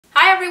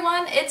Hi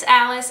everyone, it's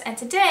Alice, and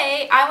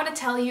today I want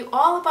to tell you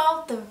all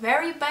about the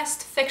very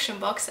best fiction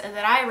books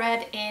that I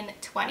read in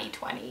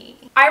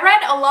 2020. I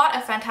read a lot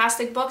of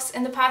fantastic books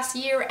in the past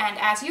year, and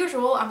as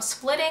usual, I'm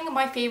splitting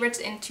my favorites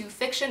into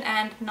fiction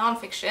and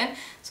non-fiction.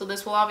 So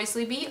this will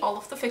obviously be all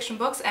of the fiction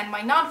books, and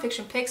my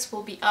non-fiction picks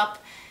will be up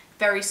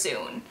very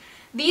soon.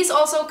 These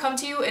also come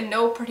to you in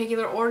no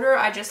particular order.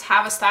 I just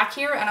have a stack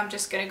here and I'm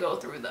just gonna go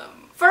through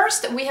them.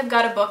 First, we have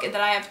got a book that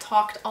I have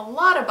talked a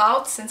lot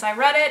about since I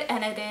read it,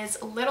 and it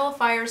is Little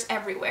Fires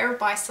Everywhere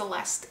by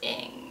Celeste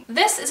Ng.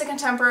 This is a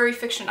contemporary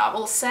fiction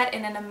novel set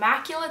in an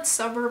immaculate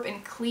suburb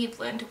in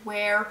Cleveland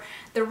where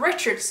the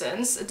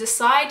Richardsons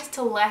decide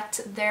to let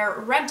their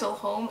rental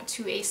home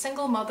to a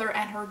single mother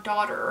and her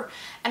daughter.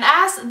 And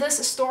as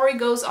this story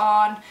goes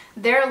on,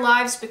 their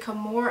lives become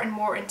more and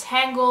more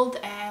entangled,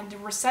 and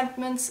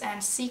resentments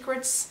and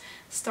secrets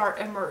start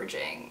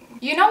emerging.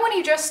 You know when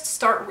you just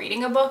start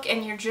reading a book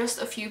and you're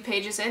just a few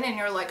pages in and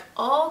you're like,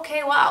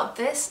 okay, wow,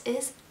 this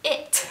is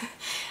it.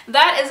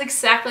 That is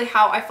exactly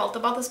how I felt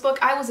about this book.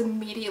 I was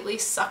immediately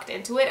sucked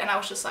into it and I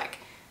was just like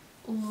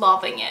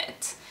loving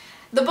it.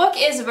 The book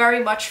is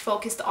very much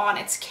focused on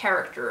its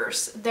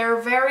characters.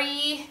 They're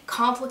very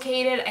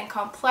complicated and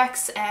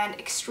complex and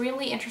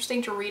extremely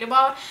interesting to read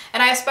about,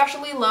 and I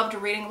especially loved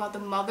reading about the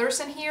mothers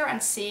in here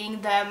and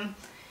seeing them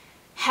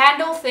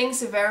handle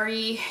things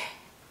very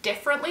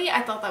differently.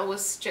 I thought that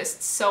was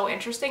just so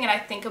interesting, and I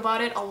think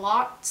about it a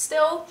lot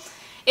still.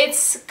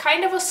 It's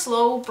kind of a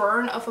slow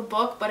burn of a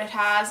book, but it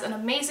has an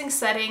amazing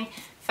setting,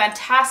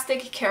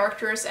 fantastic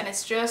characters, and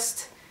it's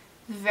just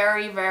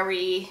very,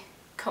 very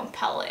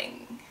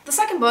compelling. The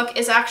second book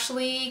is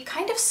actually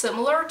kind of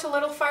similar to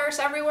Little Fires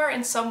Everywhere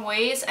in some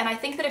ways, and I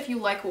think that if you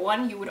like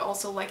one, you would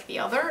also like the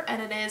other,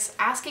 and it is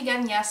Ask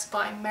Again Yes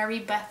by Mary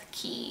Beth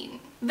Keane.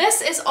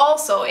 This is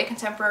also a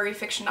contemporary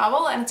fiction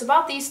novel, and it's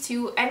about these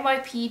two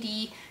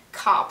NYPD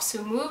cops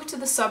who move to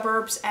the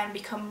suburbs and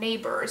become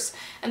neighbors.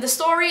 And the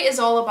story is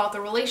all about the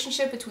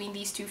relationship between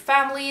these two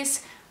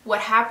families,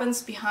 what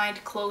happens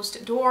behind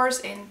closed doors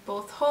in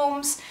both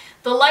homes,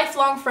 the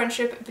lifelong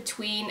friendship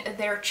between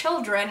their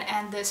children,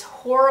 and this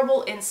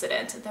horrible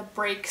incident that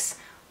breaks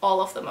all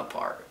of them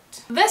apart.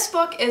 This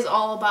book is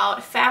all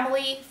about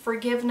family,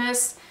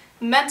 forgiveness,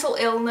 mental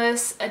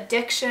illness,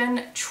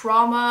 addiction,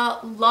 trauma,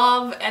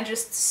 love, and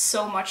just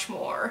so much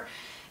more.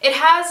 It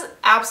has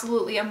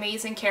absolutely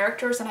amazing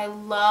characters, and I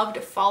loved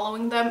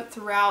following them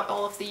throughout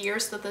all of the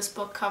years that this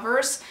book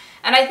covers.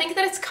 And I think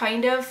that it's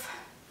kind of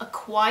a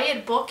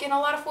quiet book in a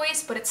lot of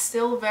ways, but it's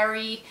still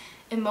very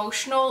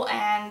emotional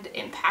and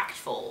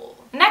impactful.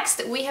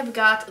 Next, we have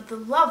got The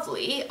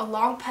Lovely, A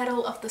Long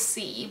Petal of the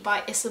Sea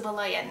by Isabel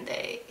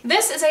Allende.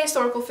 This is a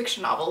historical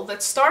fiction novel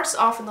that starts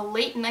off in the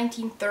late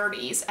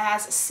 1930s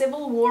as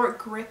civil war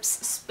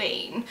grips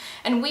Spain,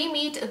 and we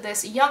meet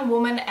this young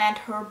woman and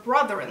her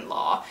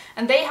brother-in-law,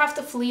 and they have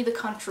to flee the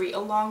country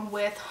along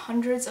with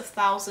hundreds of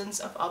thousands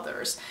of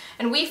others,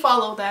 and we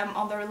follow them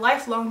on their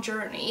lifelong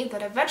journey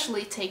that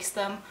eventually takes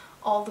them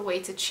all the way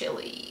to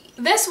Chile.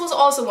 This was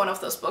also one of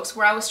those books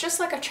where I was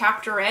just like a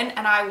chapter in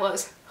and I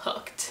was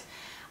hooked.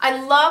 I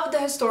love the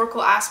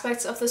historical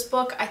aspects of this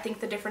book. I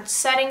think the different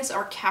settings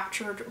are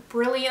captured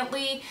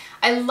brilliantly.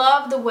 I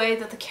love the way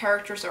that the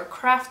characters are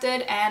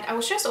crafted, and I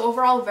was just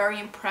overall very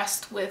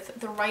impressed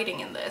with the writing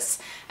in this.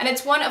 And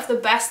it's one of the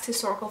best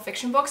historical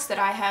fiction books that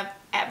I have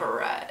ever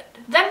read.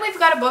 Then we've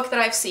got a book that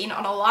I've seen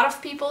on a lot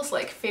of people's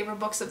favorite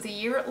books of the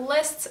year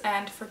lists,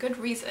 and for good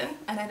reason,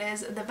 and it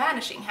is The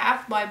Vanishing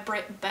Half by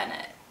Brit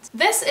Bennett.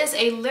 This is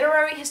a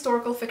literary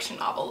historical fiction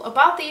novel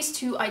about these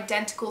two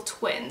identical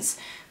twins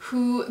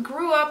who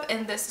grew up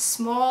in this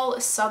small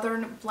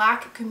southern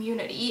black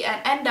community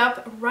and end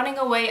up running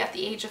away at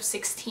the age of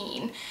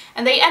 16.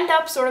 And they end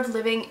up sort of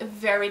living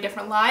very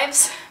different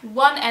lives.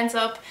 One ends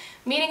up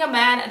meeting a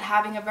man and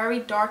having a very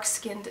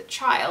dark-skinned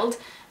child,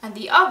 and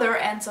the other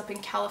ends up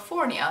in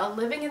California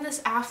living in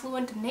this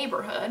affluent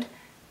neighborhood,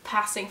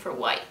 passing for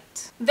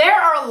white. There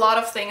are a lot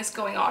of things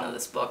going on in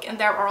this book, and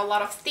there are a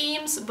lot of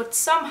themes, but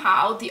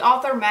somehow the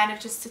author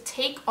manages to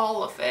take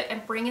all of it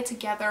and bring it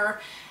together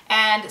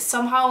and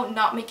somehow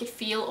not make it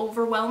feel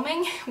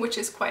overwhelming, which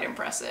is quite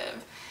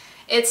impressive.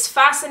 It's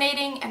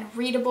fascinating and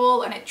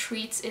readable, and it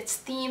treats its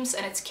themes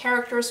and its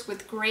characters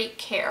with great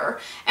care,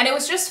 and it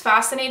was just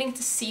fascinating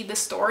to see the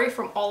story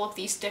from all of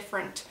these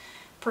different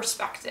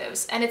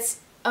perspectives. And it's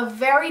a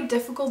very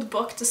difficult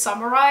book to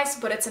summarize,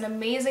 but it's an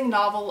amazing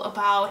novel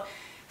about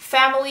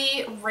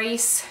family,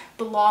 race,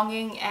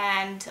 belonging,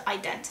 and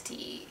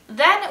identity.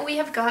 Then we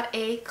have got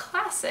a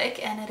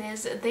classic, and it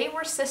is They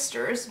Were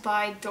Sisters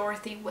by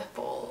Dorothy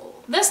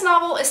Whipple. This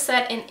novel is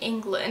set in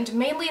England,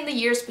 mainly in the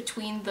years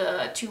between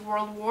the two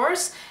world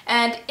wars,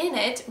 and in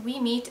it we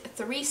meet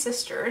three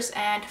sisters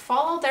and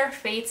follow their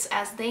fates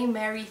as they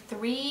marry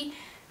three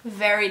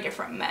very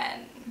different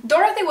men.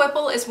 Dorothy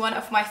Whipple is one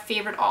of my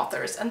favorite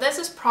authors, and this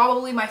is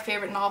probably my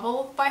favorite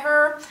novel by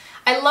her.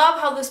 I love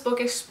how this book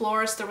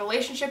explores the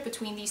relationship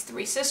between these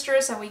three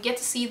sisters, and we get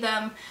to see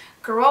them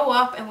grow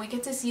up and we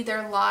get to see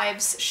their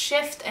lives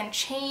shift and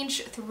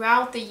change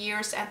throughout the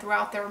years and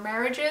throughout their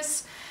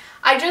marriages.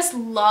 I just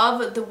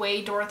love the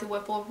way Dorothy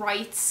Whipple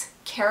writes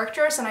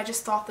characters, and I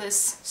just thought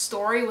this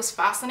story was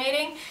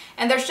fascinating,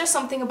 and there's just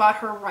something about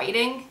her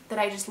writing that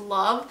I just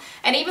love.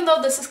 And even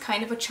though this is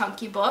kind of a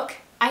chunky book,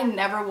 I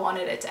never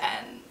wanted it to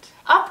end.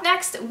 Up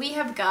next, we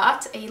have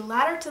got A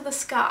Ladder to the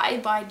Sky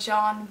by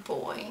John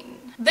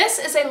Boyne. This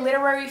is a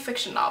literary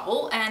fiction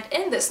novel, and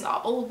in this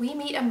novel we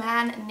meet a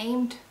man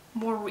named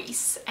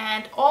Maurice,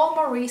 and all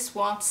Maurice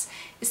wants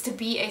is to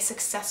be a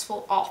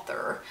successful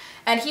author,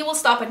 and he will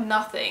stop at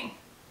nothing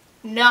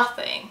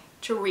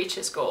to reach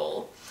his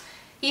goal.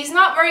 He's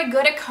not very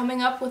good at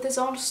coming up with his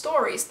own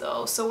stories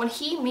though, so when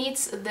he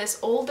meets this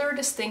older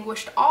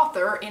distinguished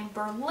author in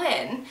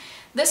Berlin,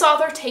 this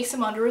author takes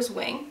him under his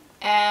wing,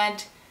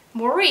 and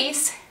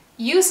Maurice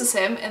uses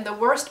him in the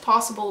worst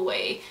possible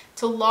way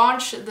to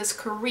launch this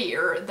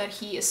career that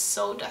he is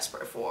so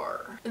desperate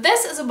for.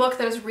 This is a book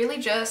that has really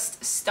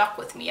just stuck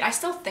with me. I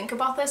still think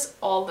about this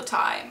all the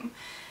time.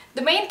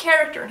 The main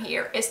character in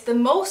here is the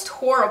most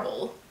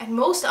horrible and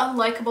most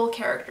unlikable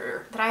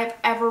character that I have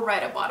ever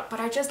read about, but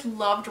I just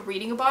loved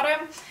reading about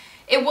him.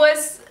 It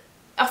was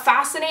a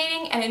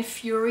fascinating and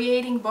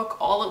infuriating book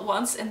all at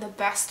once in the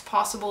best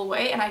possible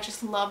way, and I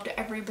just loved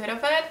every bit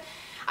of it.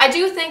 I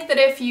do think that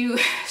if you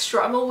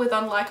struggle with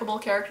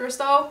unlikable characters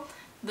though,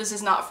 this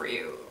is not for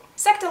you.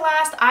 Second to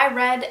last, I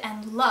read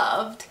and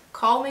loved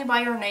Call Me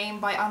By Your Name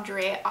by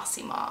Andrea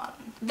Aciman.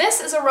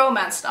 This is a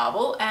romance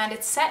novel, and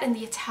it's set in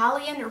the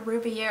Italian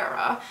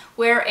Riviera,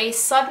 where a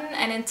sudden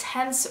and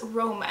intense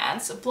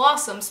romance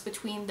blossoms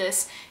between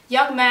this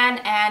young man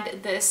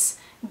and this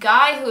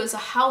guy who is a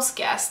house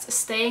guest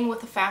staying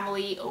with the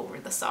family over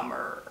the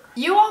summer.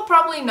 You all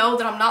probably know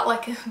that I'm not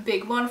like a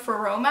big one for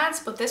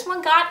romance, but this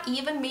one got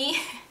even me.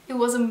 It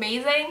was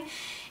amazing.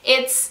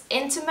 It's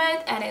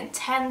intimate and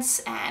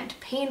intense and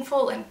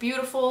painful and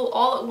beautiful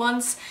all at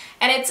once,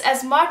 and it's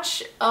as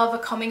much of a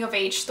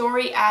coming-of-age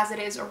story as it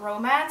is a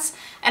romance,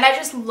 and I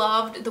just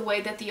loved the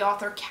way that the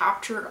author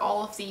captured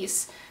all of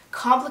these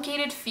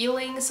complicated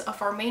feelings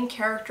of our main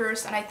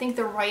characters, and I think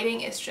the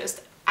writing is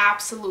just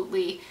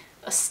absolutely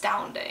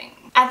astounding.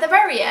 At the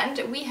very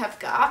end, we have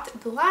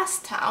got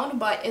Glass Town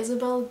by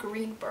Isabel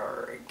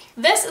Greenberg.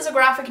 This is a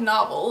graphic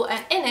novel,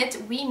 and in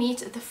it we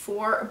meet the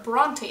 4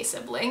 Bronte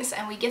siblings,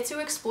 and we get to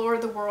explore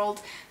the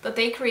world that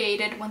they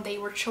created when they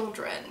were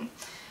children.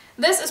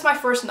 This is my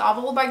first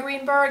novel by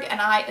Greenberg, and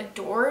I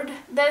adored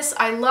this.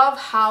 I love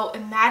how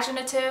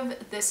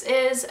imaginative this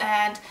is,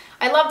 and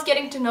I loved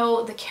getting to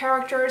know the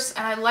characters,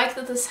 and I like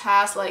that this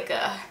has like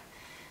a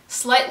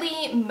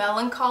slightly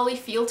melancholy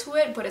feel to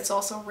it, but it's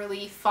also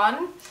really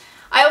fun.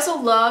 I also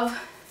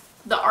love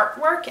the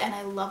artwork, and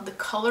I love the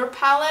color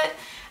palette,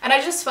 and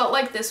I just felt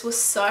like this was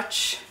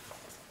such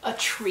a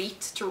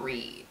treat to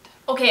read.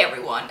 Okay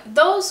everyone,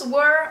 those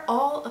were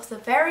all of the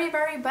very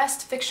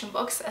best fiction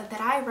books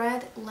that I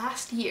read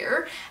last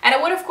year, and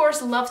I would of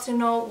course love to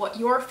know what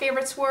your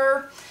favorites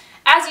were.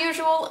 As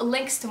usual,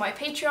 links to my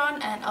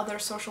Patreon and other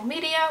social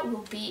media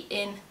will be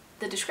in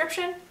the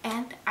description,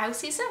 and I'll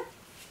see you soon.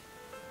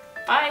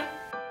 Bye!